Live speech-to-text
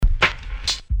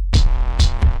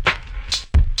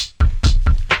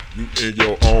getting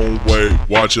your own way.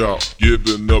 Watch out,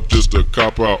 giving up just to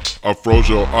cop out. I froze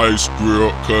your ice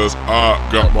grill cause I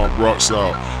got my rocks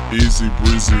out. Easy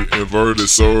breezy, inverted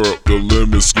syrup, the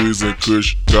lemon squeezing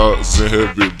kush, gods and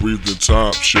heavy breathing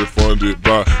time. Shit funded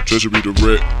by Treasury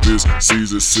Direct. This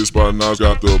season 6x9's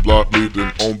got the block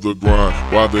leading on the grind.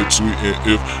 Why they tweeting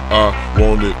if I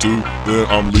wanted to? Then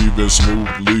I'm leaving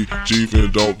smoothly.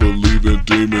 Chiefin' don't believe in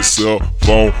demons. Cell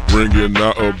phone ringing,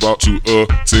 not about to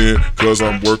attend, cause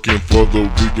I'm working for the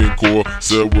weekend core.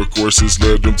 Several courses,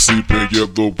 let them seep in. Yeah,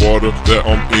 the water that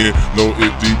I'm in, know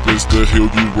it deepens the hill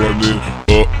you running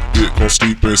up. It gon'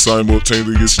 steep and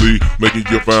simultaneously making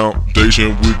your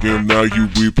foundation weaken. Now you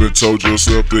weeping, told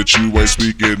yourself that you ain't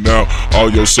speaking now. All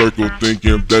your circle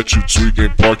thinking that you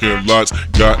tweaking. Parking lots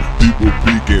got people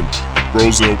peeking.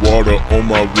 Frozen water on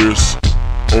my wrist.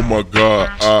 Oh my God,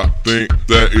 I think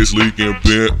that is leaking.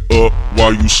 Bent up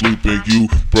while you sleeping, you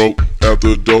broke at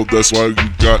the door. That's why you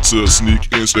got to sneak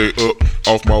and stay up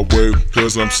off my wave,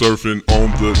 cause I'm surfing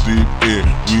on the deep end.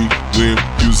 We win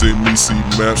using me, see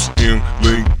maps in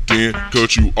LinkedIn.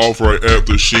 Cut you off right at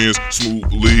the shins,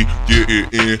 smoothly get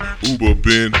it in. Uber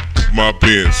bend my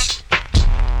Benz.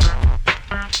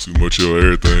 Too much of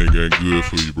everything ain't good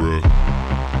for you, bro.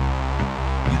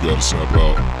 You gotta snap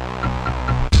out.